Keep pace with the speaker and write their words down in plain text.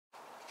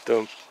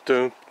Dum,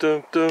 dum,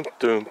 dum, dum,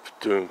 dum,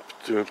 dum,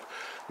 dum.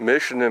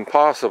 Mission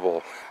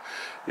impossible.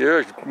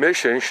 Your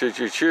mission, should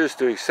you choose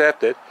to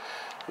accept it,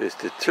 is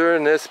to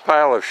turn this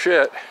pile of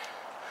shit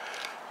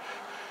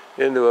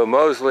into a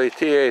Mosley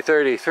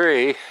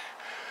TA-33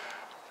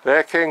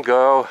 that can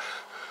go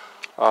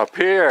up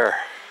here.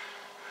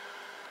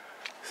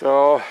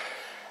 So,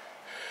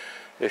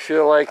 if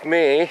you're like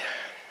me,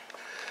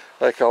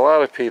 like a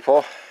lot of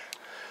people,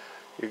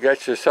 you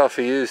got yourself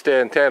a used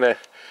antenna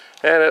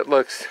and it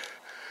looks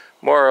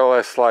more or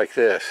less like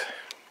this.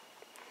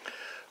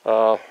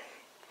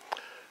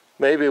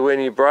 Maybe when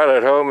you brought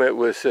it home it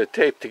was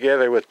taped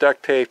together with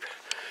duct tape.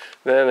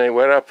 Then they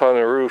went up on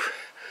the roof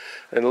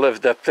and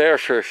lived up there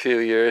for a few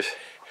years.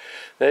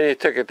 Then you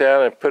took it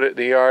down and put it in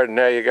the yard, and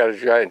now you got a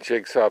giant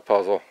jigsaw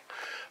puzzle.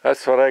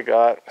 That's what I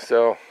got,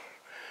 so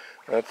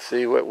let's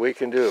see what we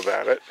can do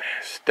about it.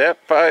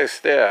 Step by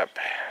step,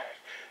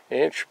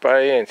 inch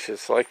by inch.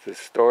 It's like the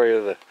story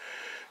of the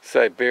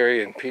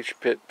Siberian peach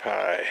pit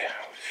pie,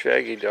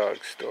 Shaggy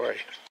Dog story.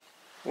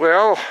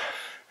 Well,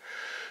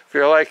 if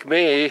you're like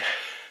me,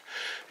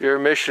 your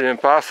Mission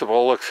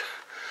Impossible looks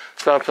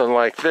something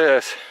like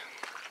this,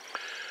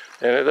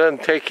 and it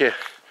doesn't take you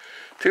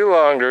too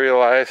long to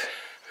realize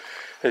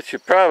that you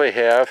probably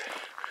have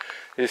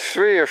is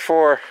 3 or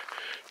 4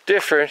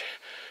 different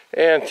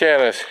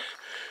antennas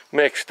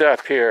mixed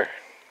up here.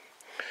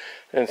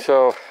 And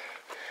so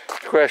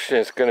the question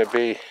is going to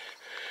be,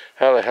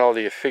 how the hell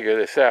do you figure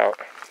this out?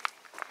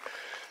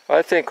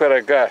 I think what I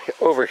got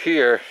over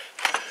here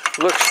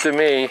looks to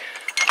me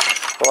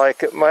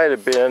like it might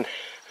have been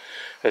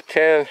a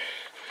 10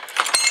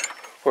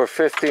 or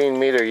 15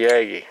 meter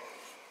Yagi.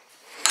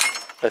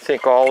 I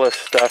think all this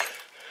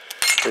stuff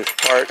is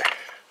part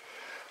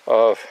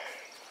of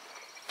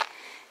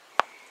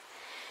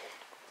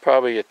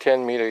probably a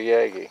 10 meter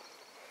Yagi.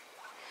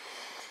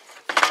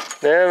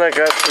 Then I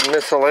got some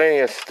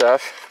miscellaneous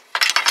stuff,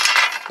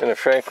 and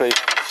frankly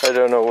I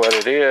don't know what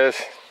it is.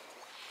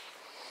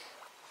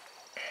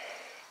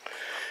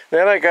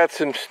 Then I got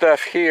some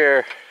stuff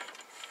here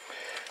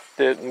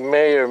that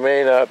may or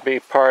may not be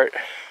part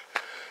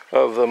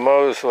of the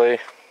Mosley,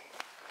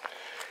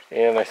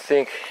 and I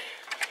think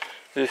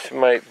this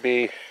might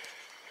be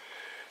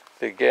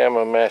the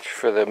gamma match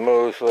for the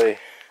Mosley.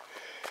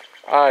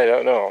 I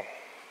don't know.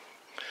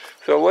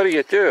 So what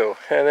do?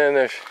 And then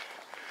there's,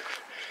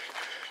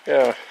 you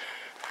know,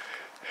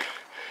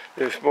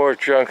 there's more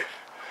junk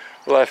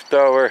left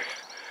over.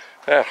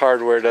 That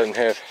hardware doesn't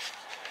have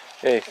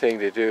anything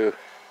to do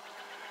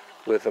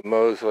with the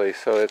Mosley,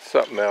 so it's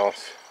something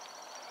else.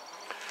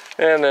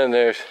 And then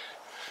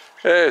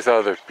there's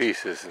other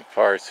pieces and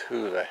parts.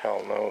 Who the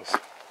hell knows?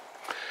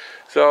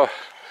 So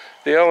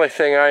the only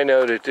thing I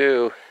know to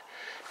do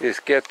is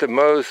get the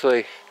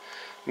Mosley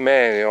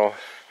manual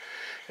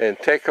and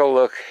take a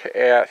look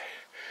at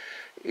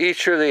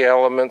each of the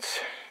elements,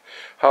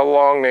 how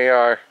long they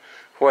are,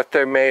 what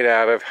they're made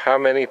out of, how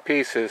many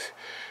pieces,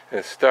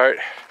 and start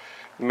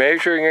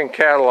measuring and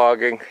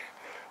cataloging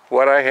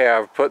what I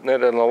have, putting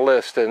it in a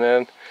list, and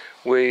then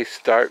we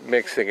start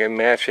mixing and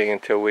matching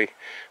until we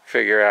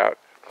figure out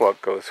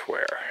what goes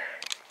where.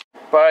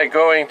 By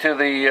going to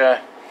the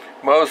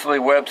Mosley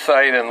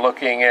website and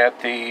looking at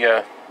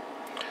the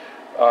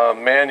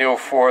manual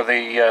for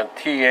the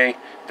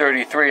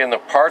TA-33 and the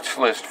parts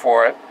list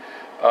for it,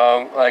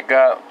 I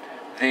got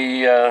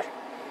the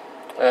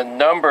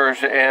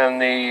numbers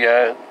and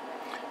the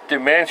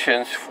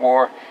dimensions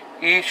for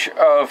each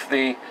of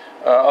the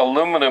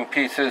aluminum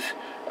pieces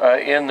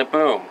in the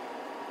boom.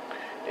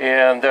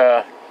 And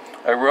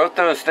I wrote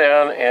those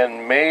down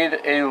and made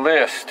a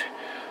list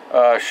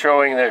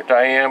showing their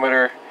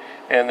diameter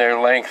and their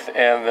length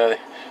and the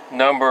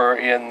number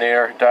in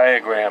their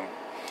diagram.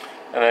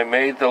 And I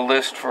made the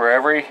list for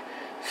every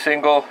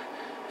single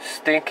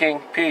stinking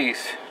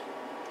piece.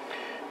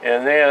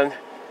 And then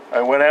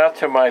I went out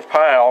to my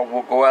pile.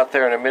 We'll go out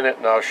there in a minute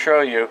and I'll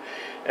show you.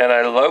 And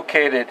I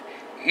located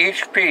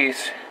each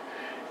piece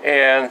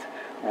and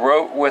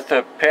wrote with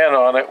a pen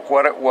on it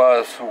what it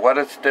was, what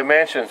its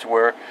dimensions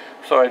were,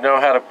 so I know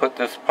how to put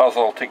this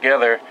puzzle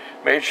together.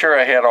 Made sure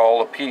I had all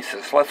the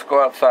pieces. Let's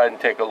go outside and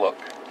take a look.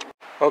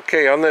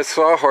 Okay, on this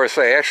sawhorse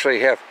I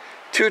actually have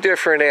 2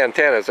 different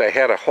antennas. I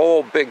had a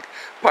whole big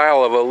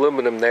pile of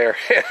aluminum there,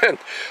 and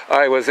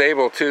I was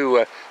able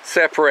to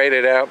separate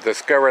it out,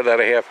 discover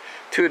that I have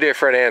 2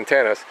 different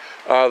antennas.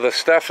 The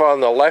stuff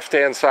on the left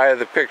hand side of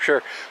the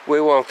picture we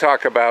won't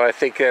talk about. I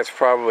think that's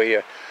probably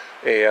a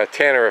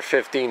 10 or a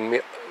 15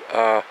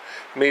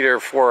 meter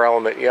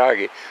 4-element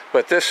Yagi.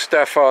 But this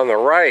stuff on the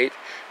right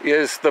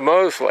is the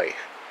Mosley.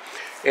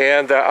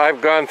 And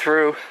I've gone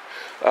through,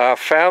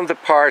 found the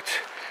parts,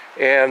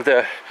 and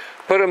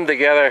put them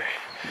together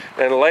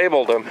and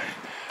labeled them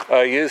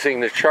using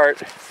the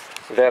chart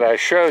that I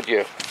showed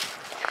you.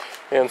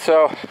 And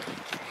so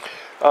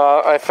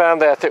I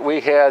found that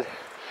we had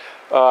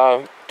 2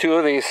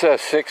 of these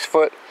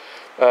 6-foot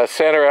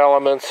center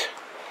elements,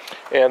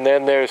 and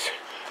then there's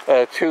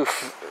 2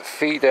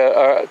 feet,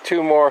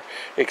 2 more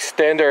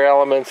extender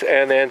elements,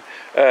 and then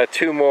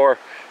 2 more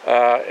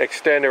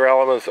extender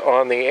elements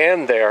on the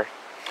end there.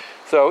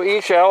 So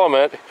each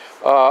element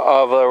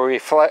of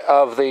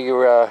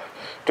the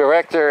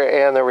director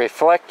and the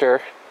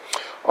reflector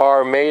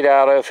are made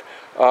out of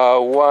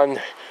 1,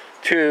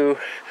 2,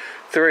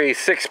 3,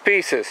 6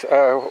 pieces.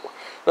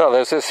 No,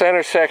 there's a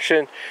center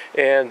section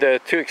and 2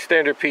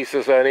 extender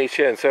pieces on each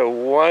end. So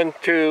 1,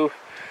 2,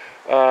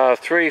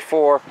 3,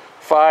 4,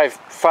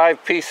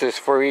 5 pieces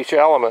for each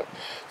element.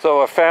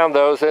 So I found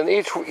those, and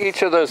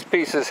each of those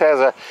pieces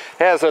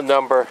has a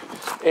number,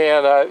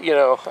 and you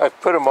know, I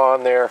put them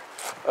on there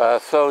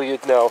so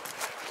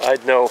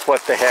I'd know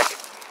what the heck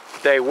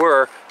they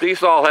were.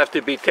 These all have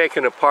to be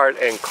taken apart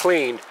and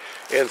cleaned,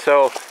 and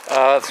so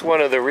that's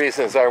one of the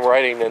reasons I'm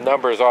writing the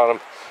numbers on them,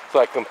 so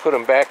I can put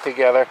them back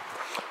together.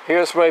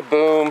 Here's my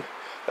boom,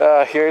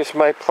 here's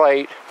my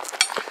plate,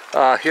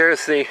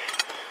 here's the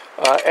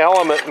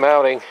element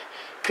mounting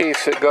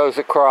piece that goes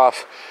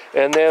across,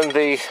 and then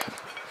the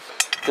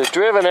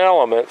driven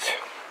elements,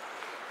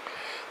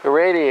 the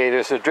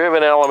radiators, the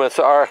driven elements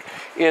are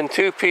in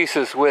 2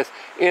 pieces with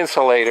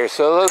insulators,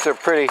 so those are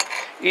pretty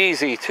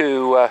easy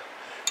to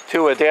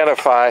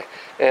identify,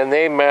 and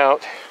they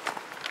mount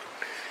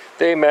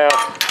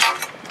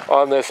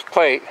on this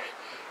plate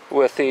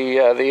with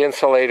the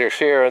insulators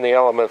here and the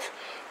elements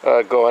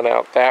going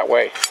out that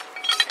way.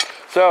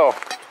 So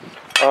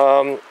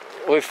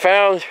we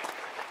found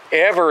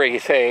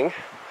everything,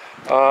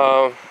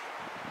 so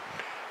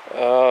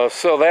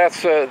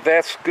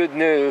that's good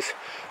news.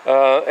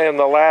 And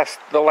the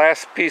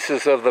last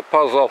pieces of the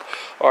puzzle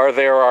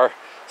there are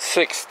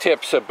 6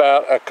 tips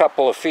about a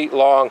couple of feet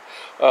long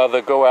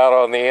that go out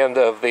on the end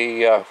of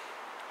the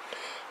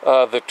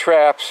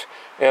traps,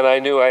 and I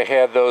knew I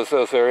had those.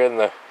 Those are in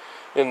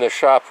the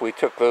shop. We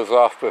took those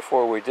off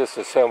before we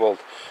disassembled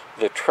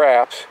the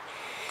traps.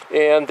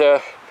 And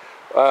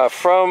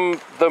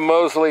from the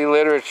Mosley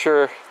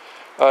literature,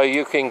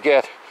 you can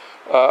get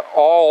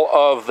all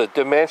of the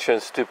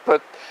dimensions to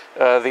put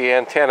the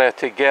antenna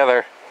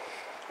together.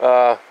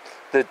 The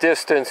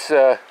distance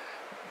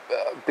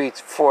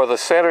for the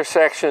center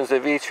sections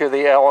of each of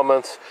the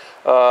elements,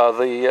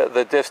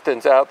 the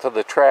distance out to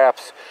the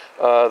traps,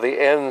 the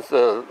ends,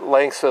 the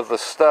lengths of the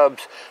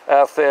stubs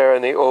out there,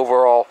 and the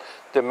overall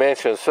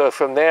dimensions. So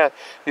from that,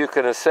 you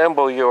can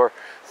assemble your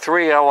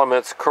 3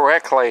 elements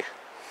correctly,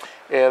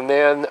 and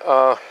then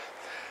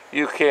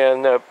you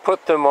can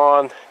put them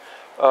on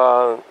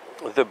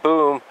the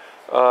boom.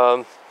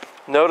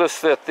 Notice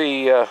that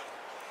the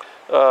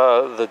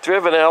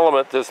driven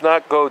element does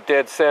not go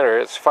dead center.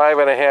 It's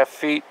 5.5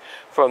 feet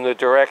from the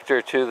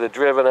director to the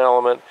driven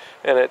element,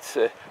 and it's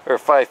or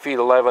 5 feet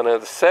 11,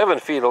 and 7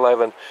 feet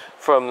 11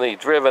 from the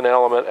driven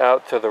element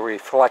out to the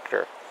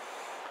reflector.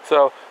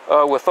 So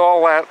with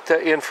all that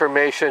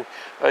information,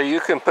 you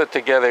can put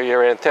together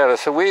your antenna.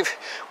 So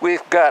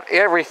we've got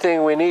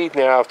everything we need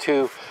now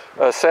to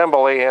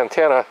assemble the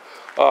antenna.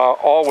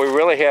 All we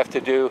really have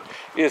to do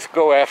is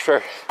go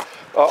after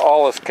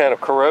all this kind of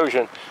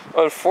corrosion.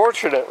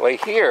 Unfortunately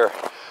here,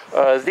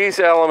 these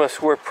elements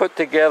were put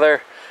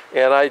together,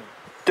 and I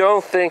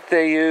don't think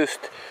they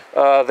used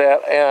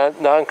that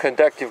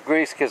non-conductive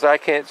grease, because I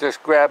can't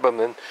just grab them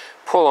and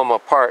pull them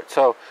apart.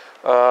 So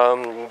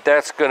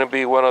that's going to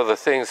be one of the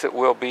things that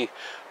we'll be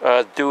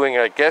doing.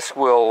 I guess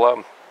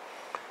we'll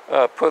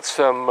put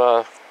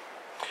some,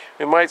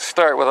 we might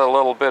start with a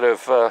little bit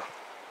of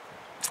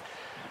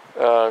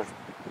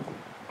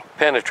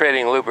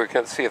penetrating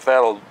lubricant, see if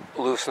that'll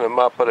loosen them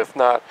up, but if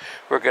not,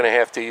 we're going to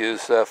have to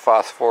use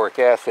phosphoric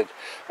acid.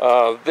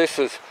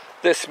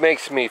 This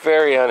makes me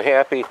very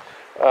unhappy.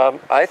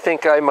 I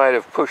think I might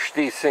have pushed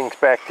these things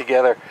back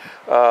together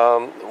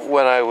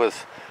when I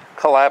was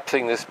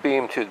collapsing this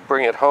beam to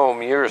bring it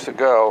home years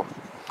ago,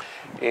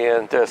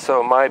 and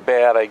so my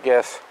bad, I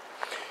guess.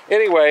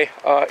 Anyway,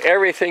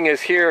 everything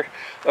is here.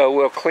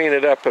 We'll clean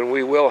it up, and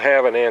we will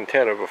have an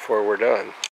antenna before we're done.